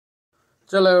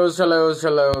Shallows.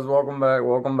 Welcome back,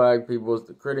 people. It's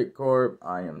the Critic Corp.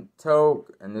 I am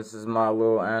Toke, and this is my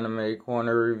little anime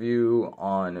corner review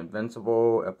on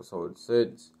Invincible, episode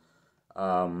 6.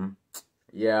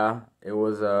 Yeah, it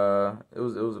was a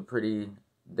pretty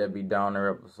Debbie Downer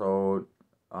episode.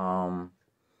 A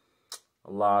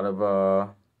lot of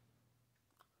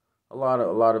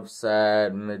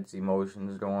sad mixed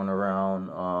emotions going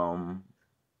around.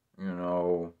 You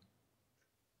know,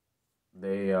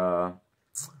 they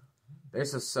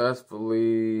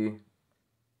successfully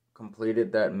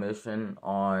completed that mission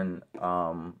on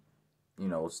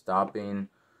stopping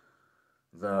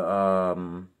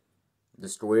the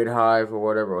Stoid Hive or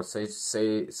whatever, or say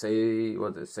Stoid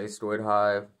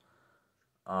Hive,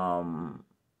 from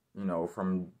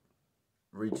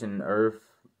reaching Earth,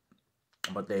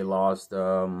 but they lost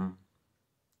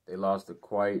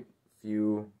quite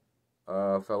few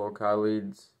fellow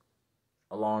colleagues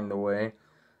along the way.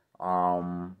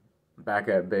 Back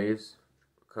at base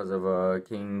because of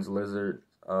King's Lizard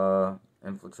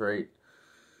infiltrate.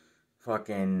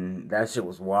 Fucking that shit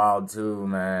was wild too,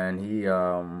 man. He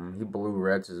blew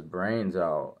Red's brains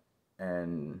out,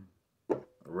 and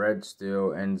Red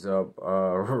still ends up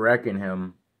wrecking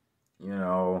him.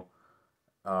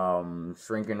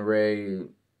 Shrinking Ray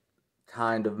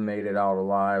kind of made it out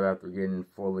alive after getting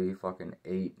fully fucking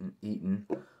eaten.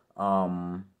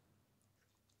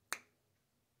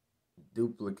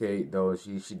 Duplicate though,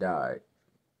 she died.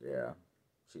 Yeah,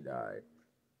 she died.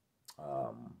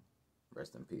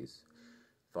 Rest in peace.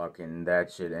 Fucking that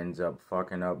shit ends up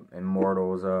fucking up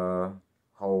Immortal's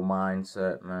whole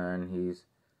mindset, man.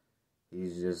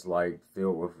 He's just like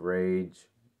filled with rage.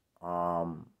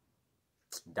 Donald's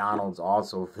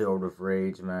also filled with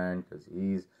rage, man, because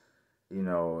he's,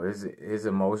 his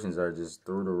emotions are just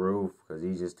through the roof because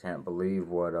he just can't believe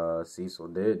what Cecil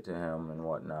did to him and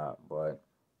whatnot. But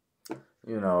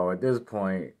at this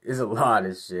point, it's a lot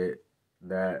of shit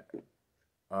that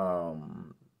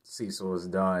Cecil has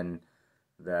done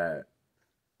that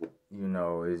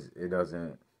it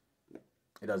doesn't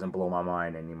blow my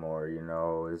mind anymore.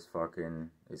 It's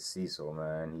Cecil,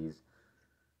 man.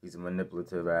 He's a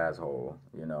manipulative asshole.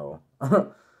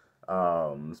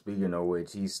 Speaking of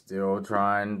which, he's still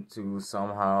trying to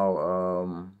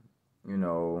somehow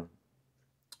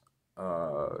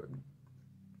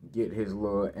get his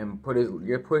little and put his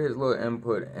little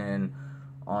input in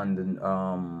on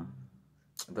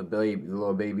the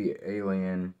little baby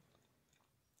alien,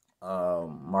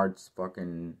 Mart's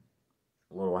fucking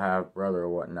little half brother or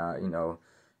whatnot.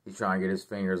 He's trying to get his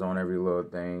fingers on every little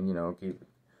thing.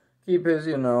 Keep his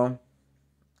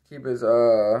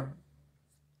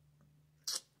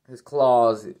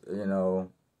claws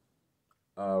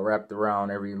wrapped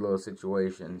around every little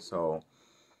situation. So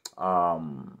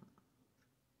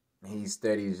he's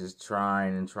steady just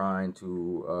trying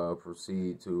to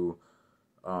proceed to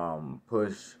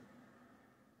push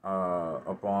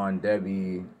upon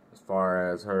Debbie as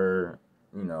far as her,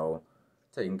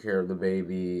 taking care of the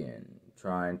baby and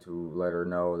trying to let her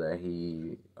know that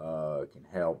he can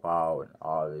help out and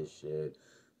all this shit.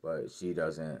 But she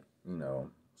doesn't,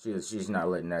 she's not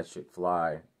letting that shit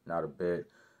fly, not a bit.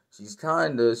 She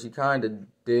kind of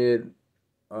did,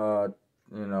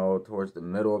 towards the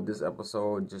middle of this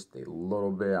episode, just a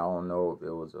little bit. I don't know if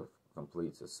it was a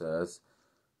complete success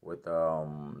with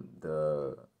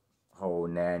the whole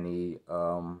nanny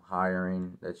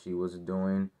hiring that she was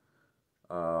doing.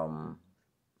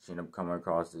 She ended up coming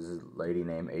across this lady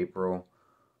named April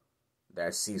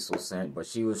that Cecil sent, but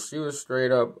she was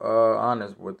straight up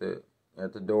honest with it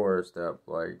at the doorstep,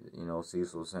 like,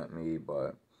 Cecil sent me,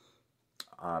 but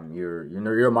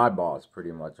you're my boss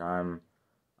pretty much.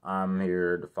 I'm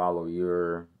here to follow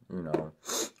your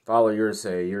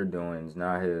say, your doings,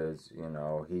 not his.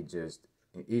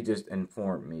 He just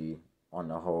informed me on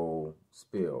the whole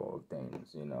spiel of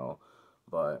things,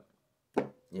 But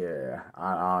yeah,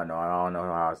 I don't know. I don't know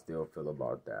how I still feel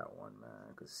about that one,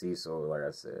 man. Cause Cecil, like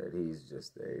I said, he's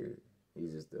just a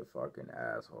fucking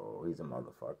asshole. He's a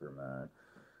motherfucker, man.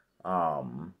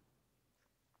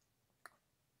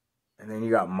 And then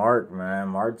you got Mark, man.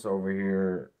 Mark's over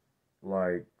here,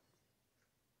 like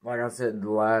I said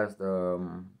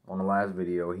on the last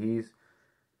video, he's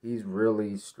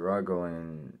really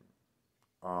struggling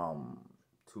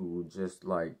to just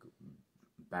like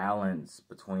balance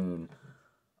between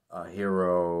a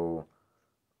hero,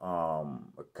 a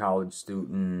college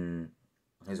student,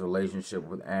 his relationship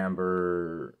with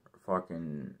Amber,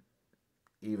 fucking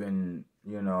even,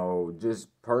 just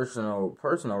personal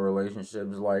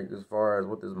relationships, like as far as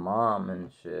with his mom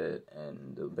and shit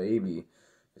and the baby,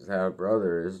 his half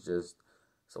brother. It's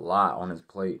a lot on his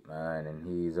plate, man, and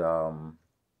he's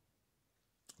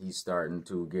he's starting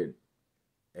to get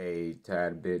a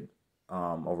tad bit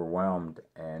overwhelmed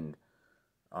and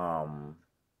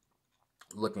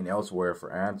looking elsewhere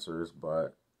for answers,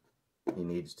 but he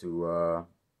needs to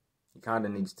he kind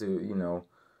of needs to, you know,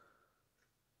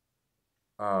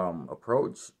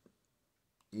 approach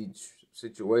each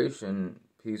situation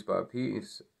piece by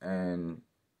piece and,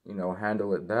 you know,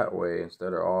 handle it that way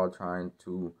instead of all trying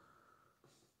to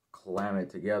clam it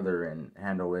together and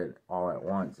handle it all at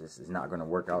once. This is not going to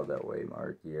work out that way,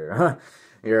 Mark. You're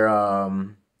you're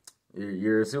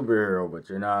a superhero, but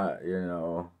you're not, you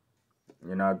know,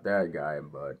 you're not that guy,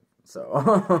 bud.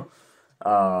 So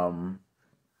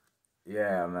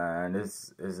yeah, man,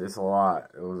 it's a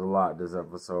lot. It was a lot this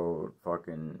episode,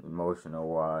 fucking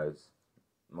emotional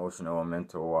and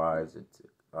mental wise. It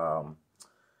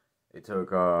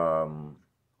took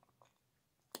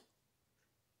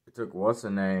what's the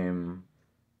name?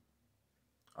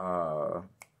 I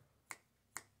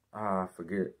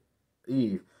forget,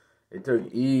 Eve. It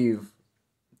took Eve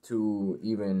to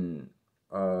even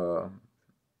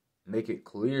make it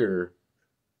clear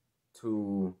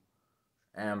to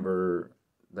Amber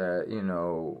that, you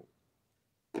know,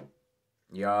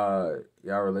 y'all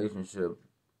relationship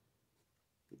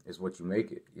is what you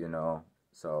make it, you know.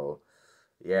 So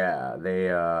yeah, they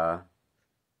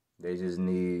just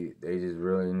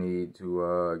really need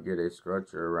to get a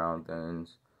structure around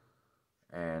things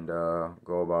and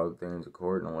go about things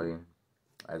accordingly,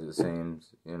 as it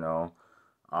seems, you know.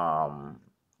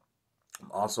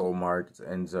 Also, Mark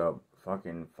ends up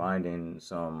fucking finding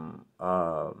some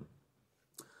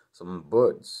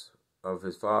books of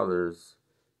his father's.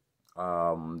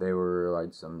 They were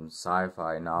like some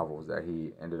sci-fi novels that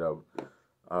he ended up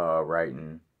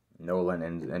writing. Nolan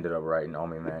ended up writing.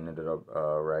 Omni Man ended up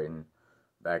writing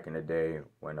back in the day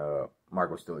when Mark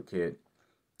was still a kid.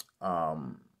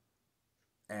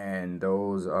 And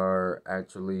those are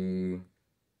actually,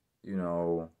 you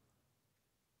know,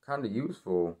 kind of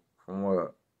useful from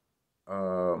what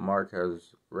Mark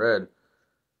has read.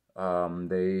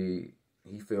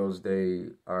 He feels they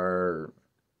are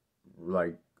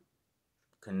like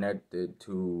connected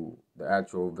to the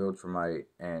actual Viltrumite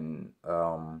and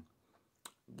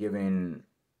giving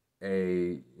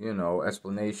a, you know,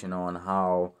 explanation on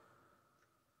how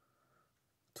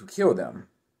to kill them.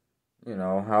 You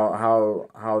know,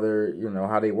 how they're, you know,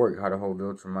 how they work, how the whole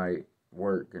Viltrumite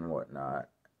work and whatnot.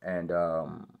 And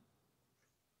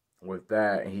with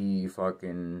that, he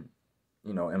fucking,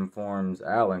 you know, informs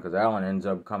Alan, because Alan ends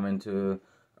up coming to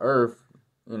Earth,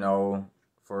 you know,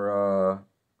 for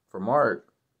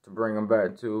Mark to bring him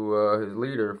back to his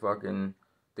leader, fucking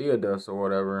Theodus or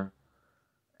whatever.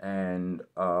 And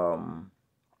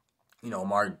you know,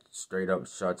 Mark straight up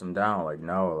shuts him down, like,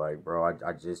 no, like, bro,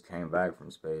 I just came back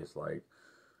from space, like,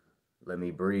 let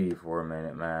me breathe for a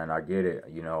minute, man. I get it,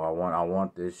 you know, I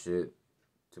want this shit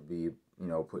to be, you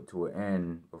know, put to an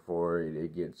end before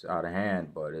it gets out of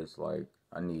hand, but it's like,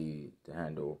 I need to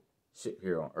handle shit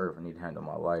here on Earth. I need to handle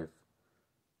my life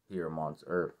here amongst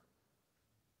Earth.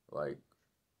 Like,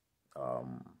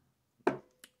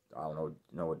 I don't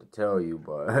know what to tell you,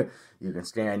 but you can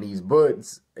scan these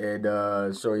books and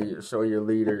show your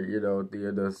leader, you know,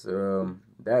 Theodus,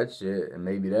 that shit, and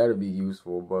maybe that'll be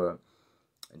useful. But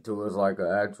until it's like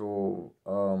an actual,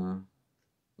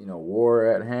 you know, war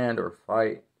at hand or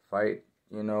fight,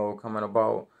 you know, coming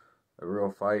about, a real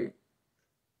fight,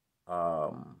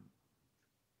 I'm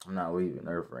not leaving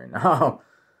Earth right now.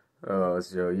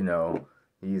 So, you know,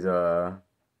 he's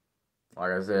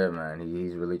like I said, man,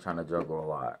 he's really trying to juggle a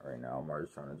lot right now.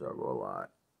 Mark's trying to juggle a lot.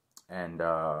 And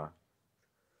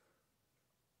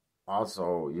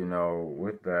also, you know,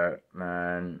 with that,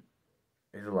 man,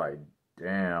 it's like,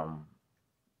 damn,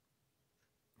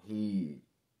 he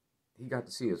got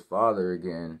to see his father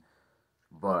again,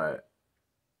 but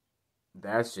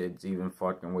that shit's even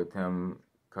fucking with him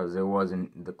because it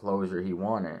wasn't the closure he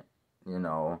wanted, you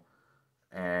know.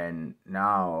 And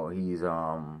now he's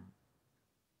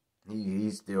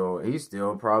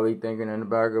still probably thinking in the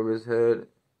back of his head,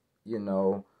 you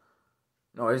know.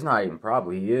 No, it's not even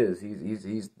probably. He is.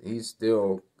 He's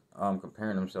still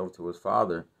comparing himself to his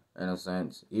father in a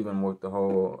sense, even with the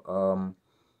whole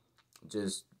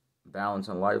just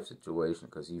balancing life situation,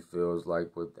 because he feels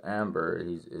like with Amber,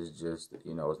 it's just,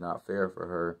 you know, it's not fair for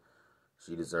her.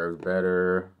 She deserves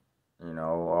better, you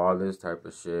know, all this type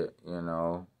of shit, you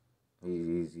know.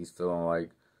 He's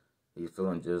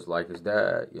feeling just like his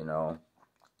dad, you know,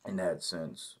 in that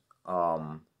sense.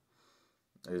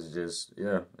 It's just,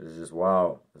 yeah, it's just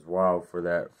wild. It's wild for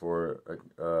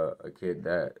a kid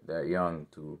that young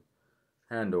to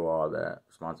handle all that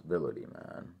responsibility,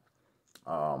 man.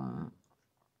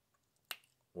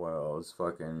 well, it's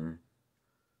fucking.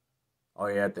 Oh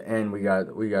yeah, at the end we got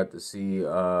to see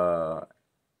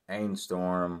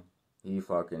Ainstorm. He's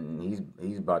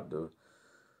about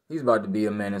to be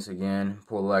a menace again.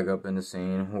 Pull leg up in the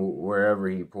scene wherever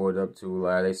he pulled up to.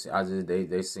 Like they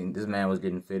seen this man was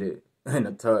getting fitted in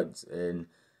the tuts and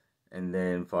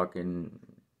then fucking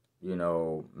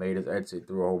made his exit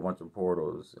through a whole bunch of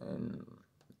portals, and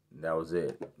that was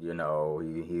it. He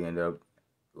ended up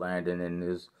landing in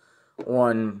this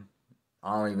one.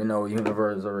 I don't even know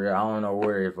universe or I don't know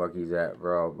where the fuck he's at,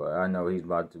 bro. But I know he's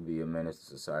about to be a menace to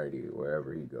society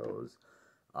wherever he goes.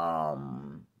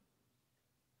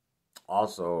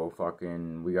 Also,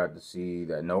 fucking, we got to see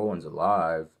that Nolan's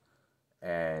alive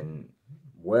and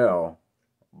well,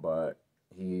 but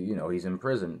he's in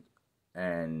prison,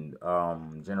 and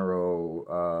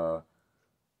General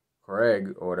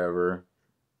Craig or whatever,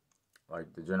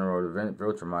 like the General of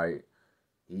Viltrumite,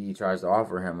 he tries to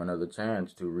offer him another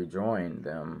chance to rejoin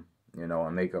them,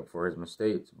 and make up for his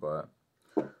mistakes, but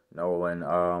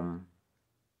Nolan,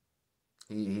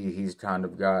 he's kind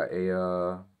of got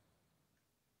a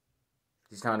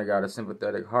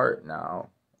sympathetic heart now.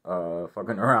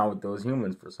 Fucking around with those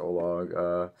humans for so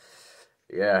long.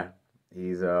 Yeah,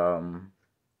 he's not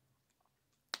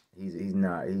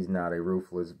a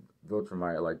ruthless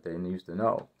Viltrumite like they used to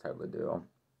know, type of deal.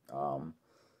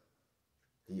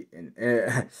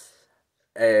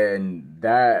 And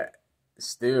that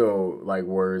still like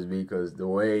worries me because the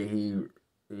way he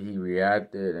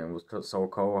reacted and was so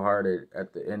cold-hearted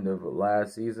at the end of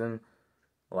last season,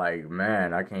 like,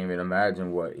 man, I can't even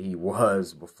imagine what he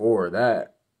was before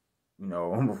that,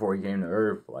 before he came to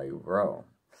Earth. Like, bro,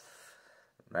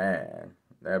 man,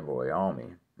 that boy on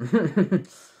me.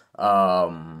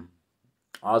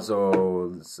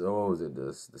 Also, so what was it,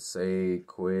 the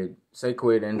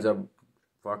Sequid ends up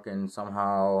fucking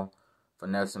somehow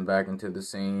finessing back into the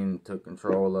scene, took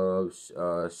control of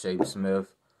Shapesmith.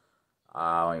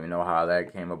 I don't even know how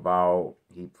that came about.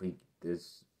 He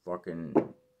this fucking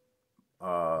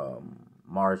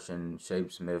Martian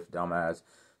Shapesmith dumbass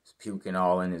is puking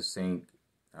all in his sink.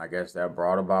 I guess that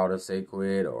brought about a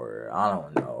Sequid, or I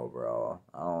don't know, bro.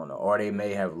 I don't know. Or they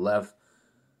may have left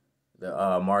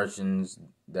the Martians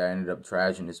that ended up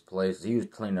trashing his place. He was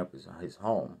cleaning up his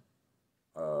home.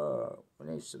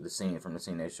 When the scene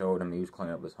they showed him, he was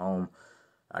cleaning up his home.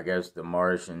 I guess the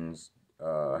Martians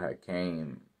had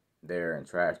came there and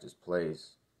trashed his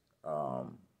place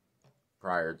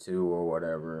prior to or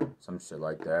whatever, some shit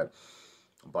like that.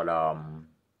 But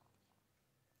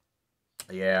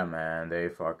yeah, man, they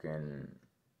fucking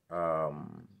the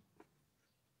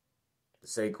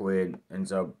Sequid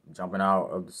ends up jumping out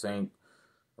of the sink,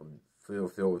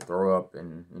 filled with throw up,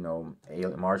 and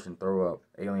alien throw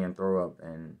up,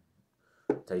 and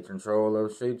take control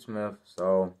of Shapesmith.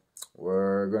 So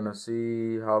we're gonna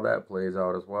see how that plays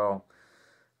out as well.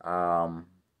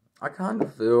 I kind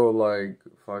of feel like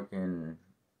fucking,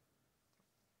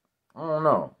 I don't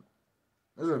know.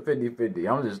 This is a 50-50.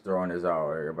 I'm just throwing this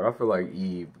out here, but I feel like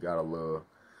Eve got a little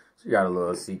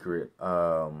secret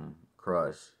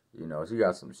crush. She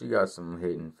got some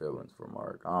hidden feelings for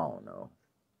Mark. I don't know.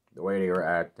 The way they were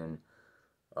acting,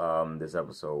 this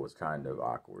episode was kind of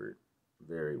awkward,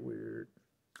 very weird.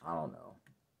 I don't know.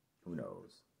 Who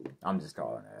knows? I'm just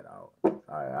calling that out.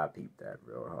 I peeped that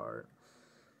real hard.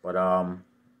 But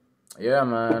yeah,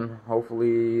 man.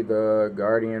 Hopefully the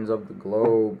Guardians of the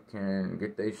Globe can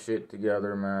get their shit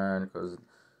together, man, because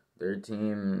their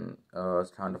team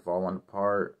is kind of falling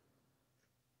apart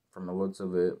from the looks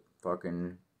of it.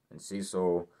 Fucking, and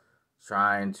Cecil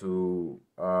trying to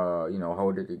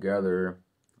hold it together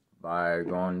by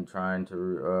trying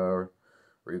to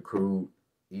recruit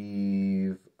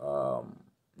Eve,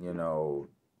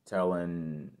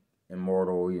 telling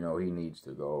Immortal, he needs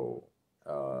to go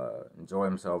enjoy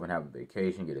himself and have a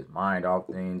vacation, get his mind off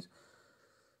things.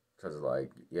 Cause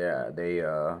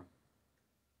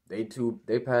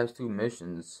they past two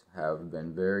missions have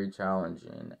been very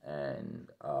challenging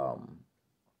and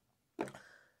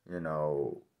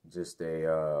just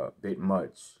a bit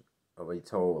much of a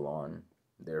toll on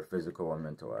their physical and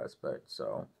mental aspect.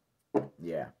 So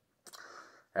yeah.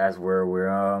 That's where we're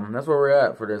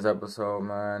at for this episode,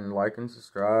 man. Like and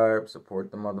subscribe,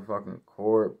 support the motherfucking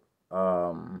corp.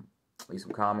 Leave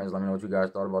some comments, let me know what you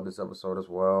guys thought about this episode as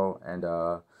well. And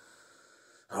I'll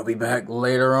be back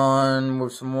later on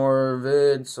with some more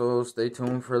vids, so stay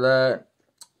tuned for that.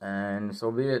 And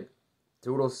so be it.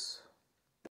 Toodles.